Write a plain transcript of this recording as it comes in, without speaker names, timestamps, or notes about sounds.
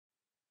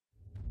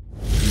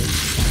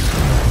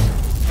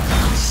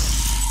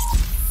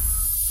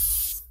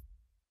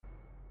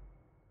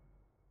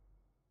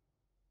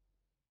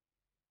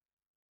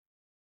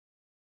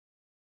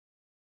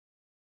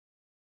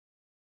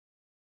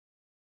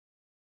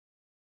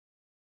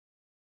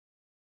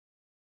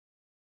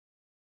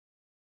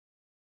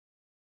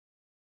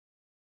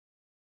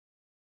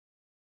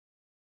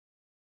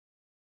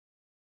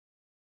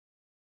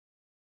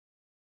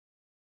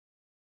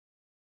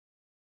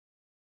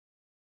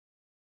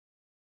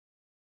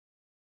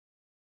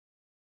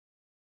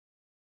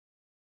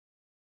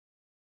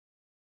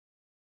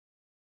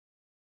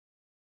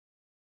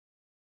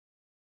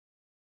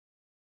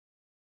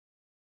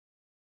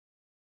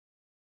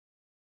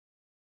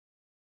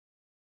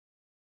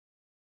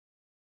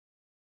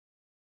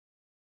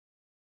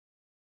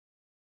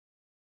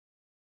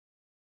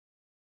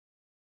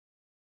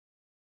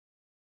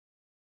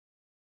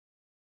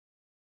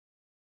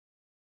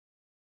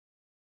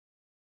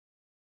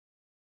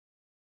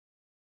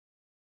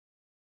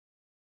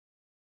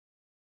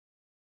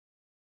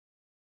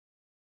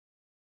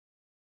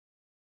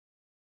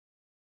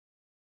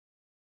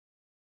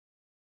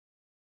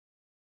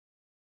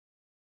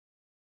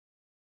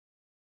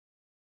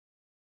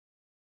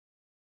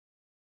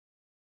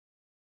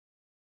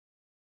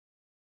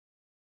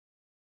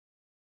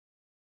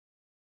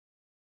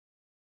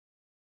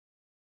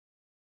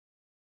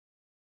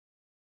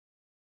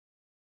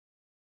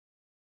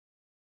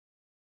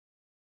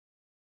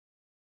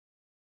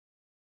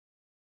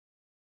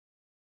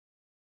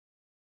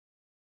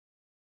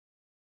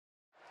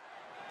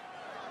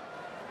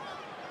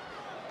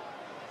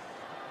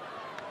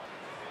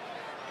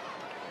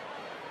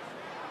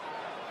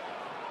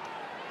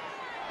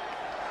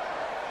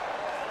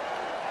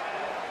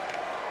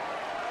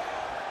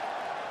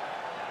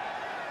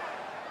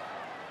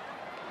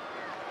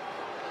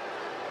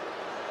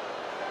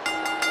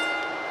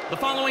The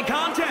following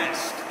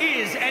contest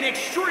is an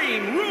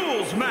Extreme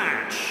Rules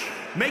match.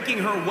 Making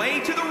her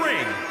way to the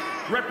ring,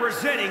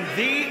 representing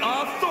the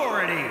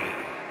Authority,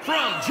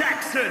 from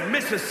Jackson,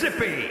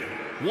 Mississippi,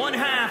 one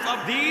half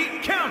of the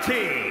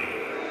County,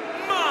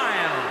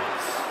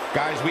 Miles.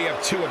 Guys, we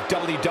have two of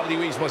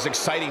WWE's most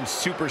exciting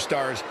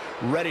superstars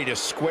ready to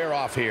square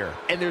off here.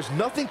 And there's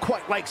nothing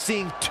quite like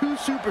seeing two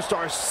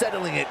superstars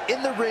settling it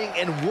in the ring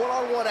in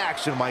one-on-one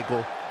action,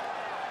 Michael.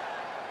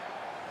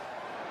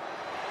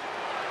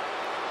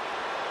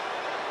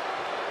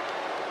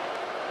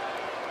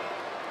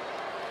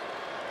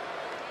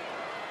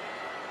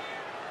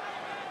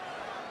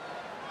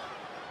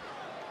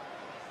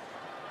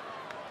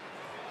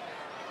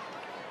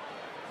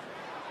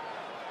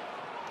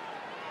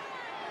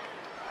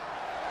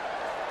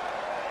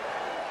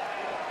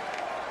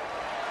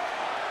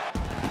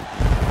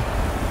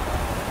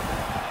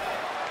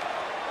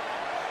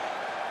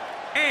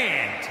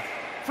 And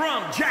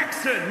from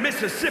Jackson,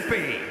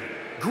 Mississippi,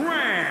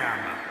 Graham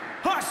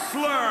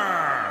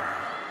Hustler.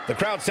 The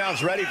crowd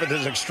sounds ready for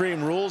this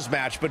Extreme Rules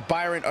match, but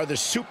Byron, are the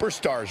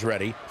superstars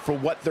ready for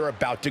what they're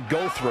about to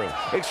go through?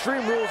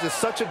 Extreme Rules is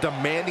such a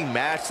demanding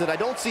match that I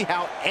don't see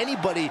how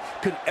anybody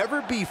could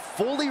ever be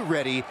fully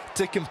ready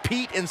to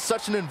compete in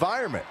such an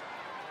environment.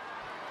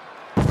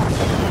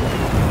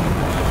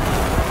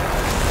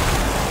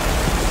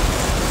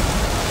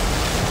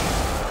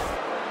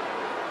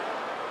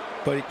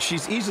 But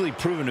she's easily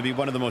proven to be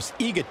one of the most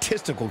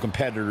egotistical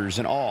competitors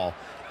in all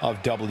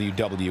of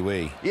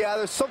WWE. Yeah,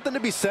 there's something to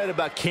be said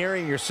about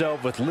carrying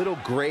yourself with little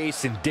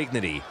grace and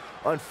dignity.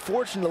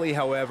 Unfortunately,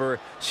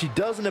 however, she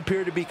doesn't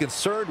appear to be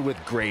concerned with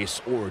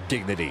grace or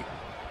dignity.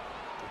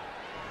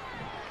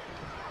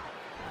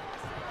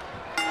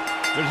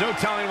 There's no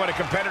telling what a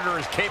competitor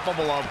is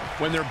capable of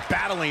when they're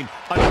battling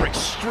under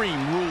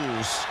Extreme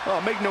Rules. Oh,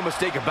 make no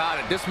mistake about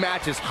it, this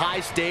match is high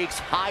stakes,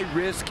 high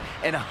risk,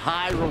 and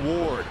high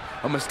reward.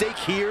 A mistake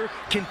here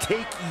can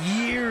take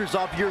years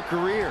off your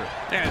career.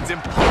 And it's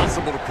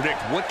impossible to predict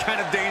what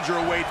kind of danger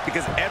awaits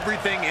because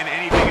everything and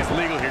anything is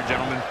legal here,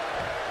 gentlemen.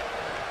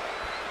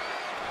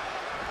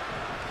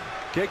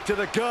 Kick to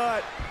the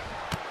gut.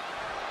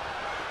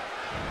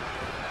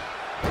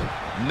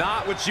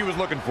 Not what she was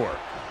looking for.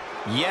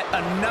 Yet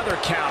another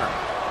counter.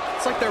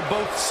 It's like they're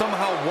both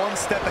somehow one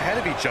step ahead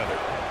of each other.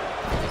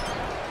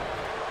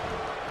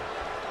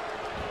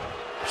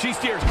 She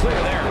steers clear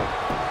there.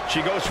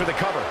 She goes for the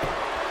cover.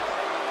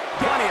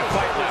 Plenty of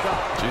fight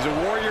left. She's a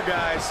warrior,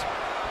 guys.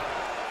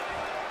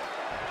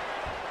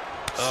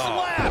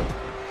 Slap!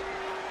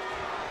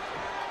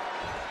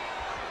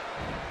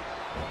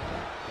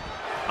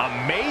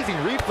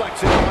 Amazing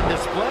reflexes on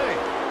display.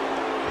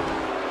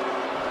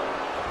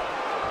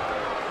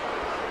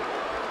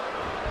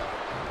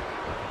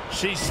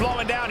 She's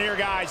slowing down here,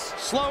 guys.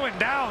 Slowing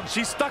down.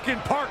 She's stuck in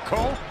park,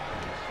 Cole.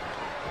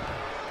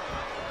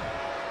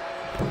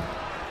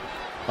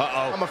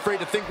 Uh-oh. I'm afraid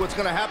to think what's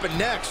going to happen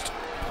next.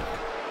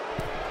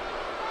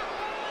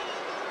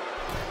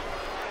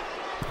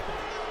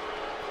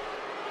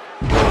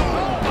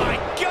 Oh, my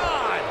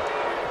God!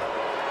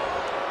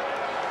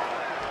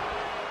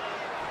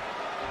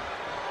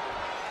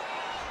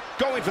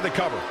 Going for the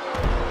cover.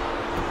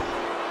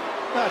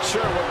 Not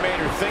sure what made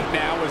her think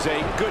now was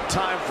a good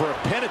time for a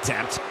pin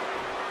attempt.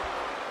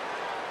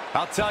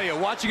 I'll tell you,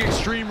 watching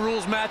Extreme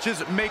Rules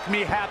matches make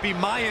me happy.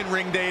 My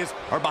in-ring days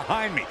are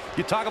behind me.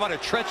 You talk about a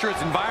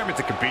treacherous environment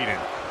to compete in.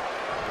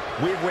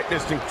 We've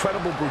witnessed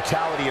incredible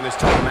brutality in this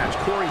type of match.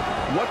 Corey,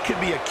 what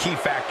could be a key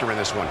factor in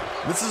this one?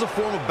 This is a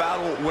form of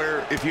battle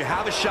where if you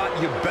have a shot,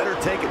 you better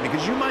take it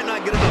because you might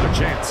not get another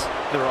chance.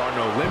 There are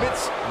no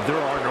limits.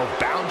 There are no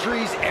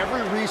boundaries.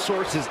 Every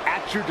resource is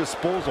at your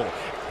disposal.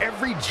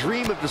 Every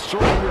dream of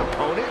destroying your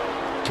opponent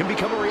can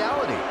become a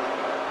reality.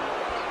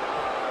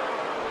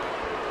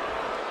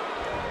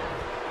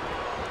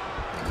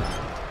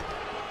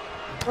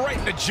 Right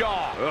in the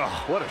jaw.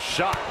 Ugh, what a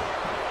shot.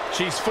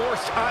 She's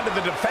forced onto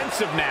the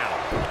defensive now.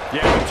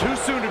 Yeah, but too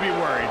soon to be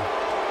worried.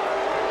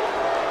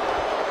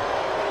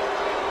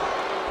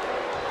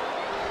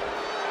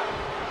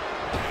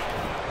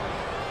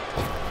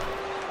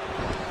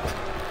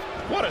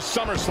 What a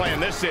Summer Slam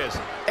this is.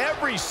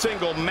 Every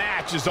single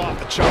match is off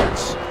the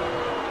charts.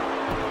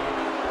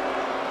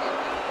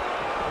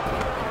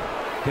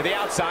 To the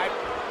outside.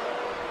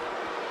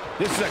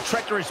 This is a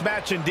treacherous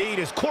match indeed,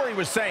 as Corey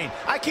was saying.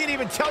 I can't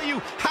even tell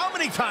you how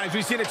many times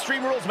we've seen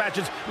Extreme Rules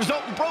matches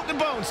result in broken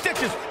bones,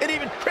 stitches, and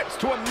even trips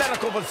to a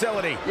medical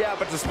facility. Yeah,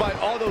 but despite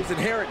all those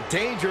inherent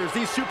dangers,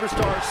 these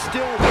superstars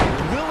still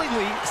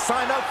willingly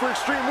sign up for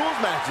Extreme Rules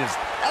matches.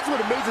 That's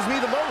what amazes me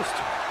the most.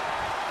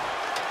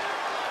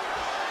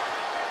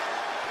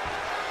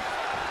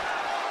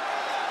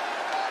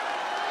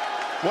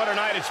 What a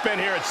night it's been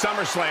here at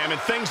SummerSlam,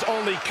 and things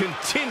only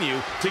continue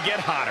to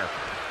get hotter.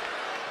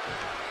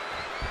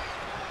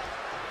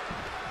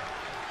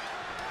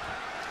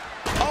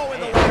 Oh,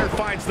 and the ladder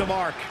finds the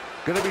mark.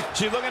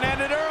 She's looking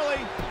at it early.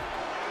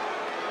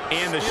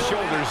 And the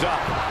shoulders up.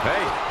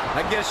 Hey,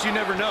 I guess you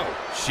never know.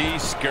 She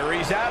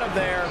scurries out of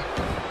there.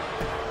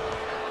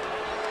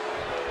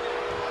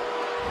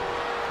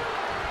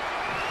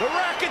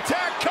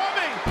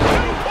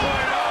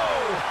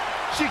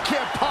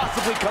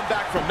 possibly come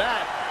back from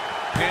that?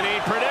 Penny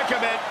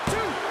predicament.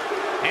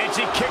 And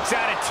she kicks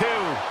out at 2.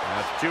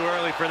 That's too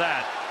early for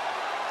that.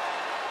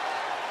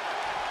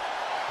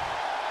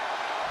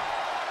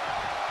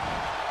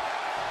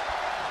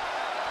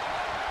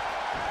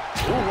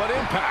 Ooh, what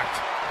impact.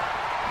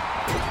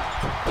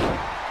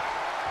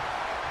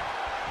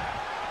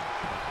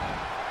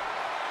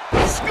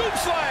 Scoop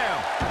slam.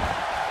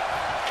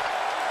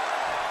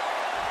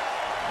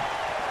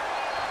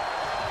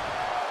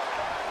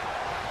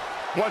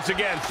 Once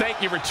again,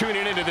 thank you for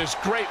tuning into this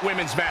great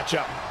women's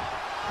matchup.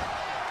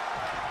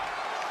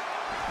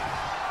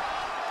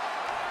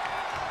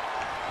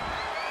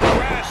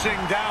 Crashing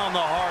down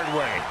the hard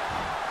way.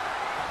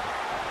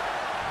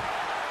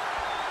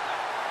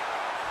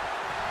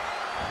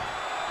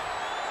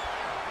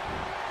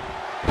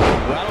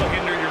 That'll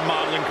hinder your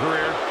modeling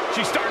career.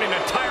 She's starting to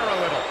tire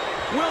a little.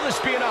 Will this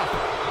be enough?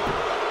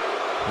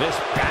 This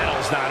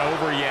battle's not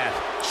over yet.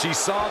 She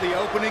saw the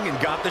opening and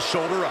got the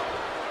shoulder up.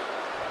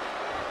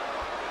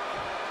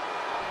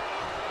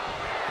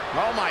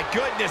 Oh my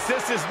goodness,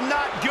 this is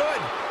not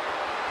good.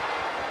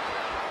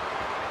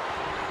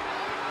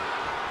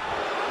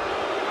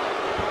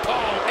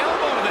 Oh,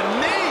 elbow to the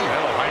knee.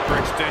 That'll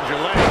hyperextend your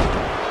leg.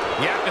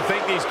 You have to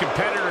think these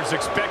competitors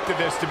expected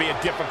this to be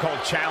a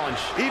difficult challenge.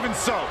 Even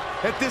so,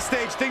 at this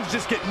stage, things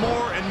just get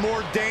more and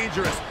more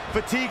dangerous.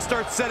 Fatigue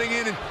starts setting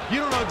in, and you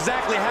don't know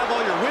exactly have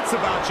all your wits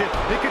about you.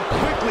 It could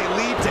quickly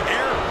lead to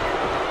error.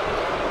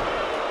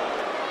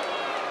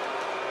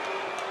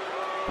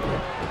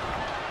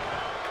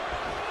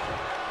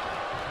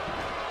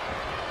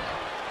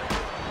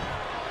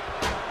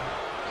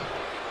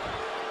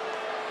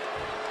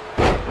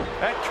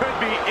 That could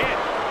be it.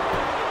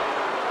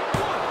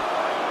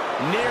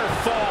 Near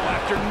fall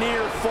after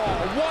near fall.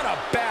 What a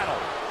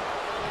battle.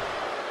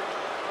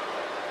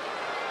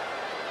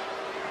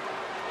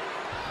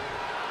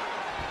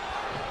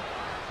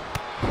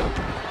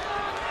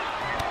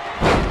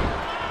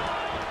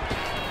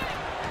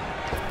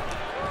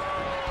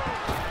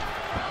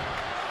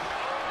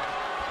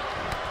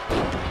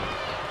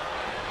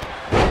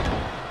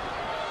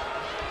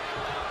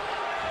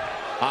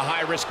 A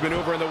high-risk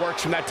maneuver in the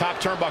works from that top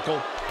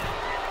turnbuckle.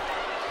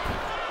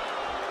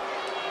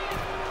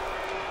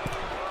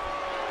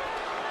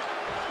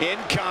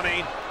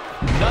 Incoming.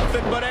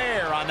 Nothing but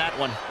air on that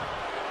one.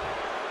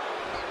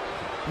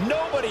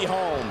 Nobody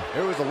home.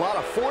 There was a lot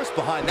of force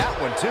behind that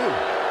one, too.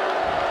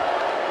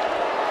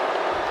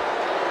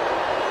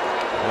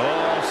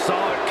 Oh,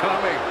 saw it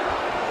coming.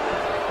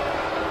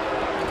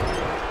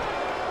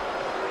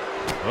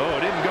 Oh,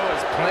 it didn't go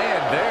as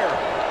planned there.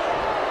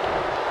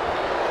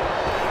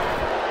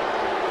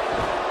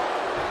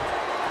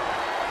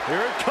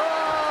 Here it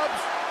comes.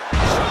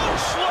 Choke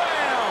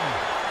slam.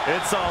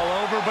 It's all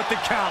over but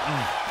the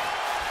counting.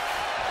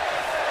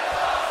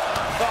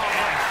 Oh,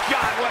 my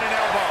God, what an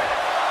elbow.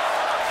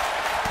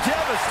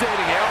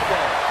 Devastating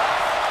elbow.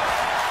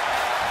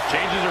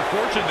 Changes her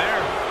fortune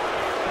there.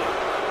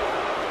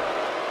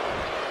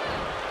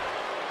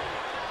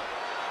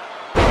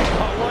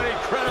 Oh, what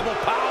incredible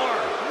power.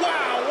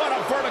 Wow, what a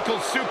vertical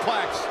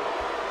suplex.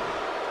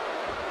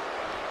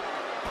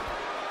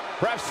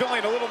 Perhaps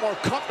feeling a little more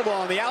comfortable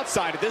on the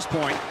outside at this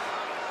point.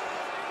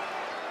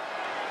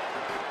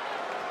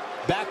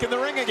 Back in the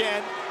ring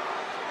again.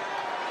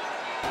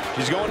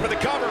 She's going for the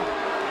cover.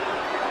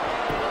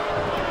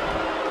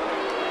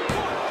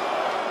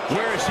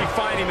 Where is she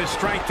finding the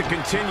strength to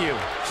continue?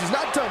 She's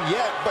not done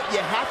yet, but you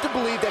have to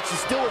believe that she's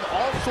still in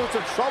all sorts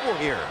of trouble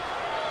here.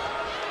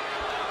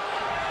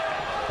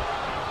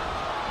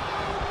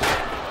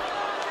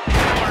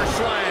 Power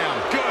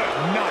slam. Good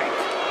night.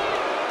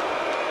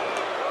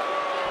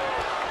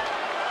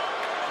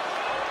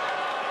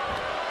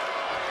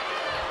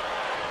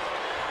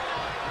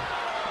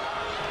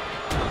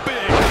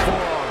 Big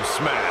forearm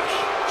smash.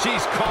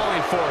 She's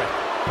calling for it.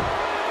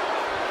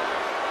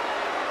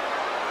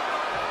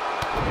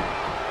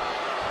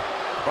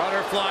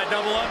 Butterfly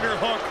double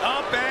underhook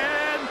up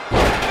and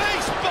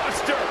Face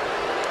buster.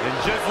 and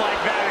just like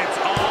that, it's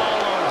all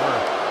over.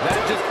 That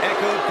just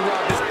echoed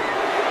throughout this.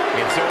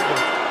 It's over.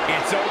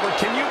 It's over.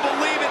 Can you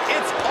believe it?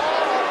 It's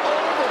all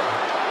over.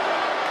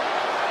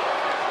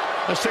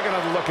 Let's take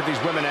another look at these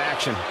women in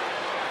action.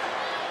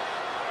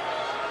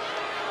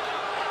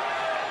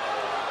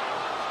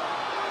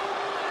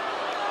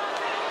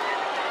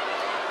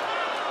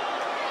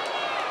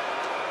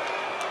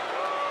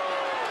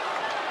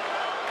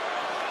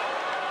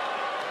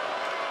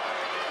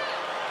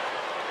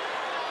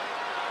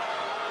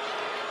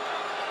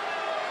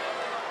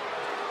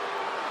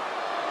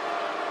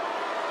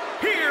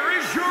 Here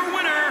is your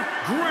winner,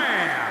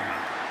 Graham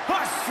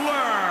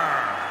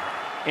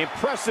Hustler.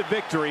 Impressive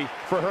victory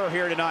for her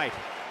here tonight.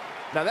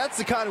 Now that's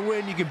the kind of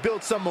win you can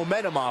build some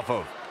momentum off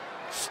of.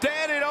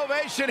 Standing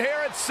ovation here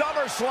at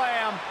Summer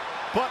Slam.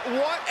 But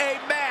what a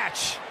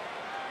match.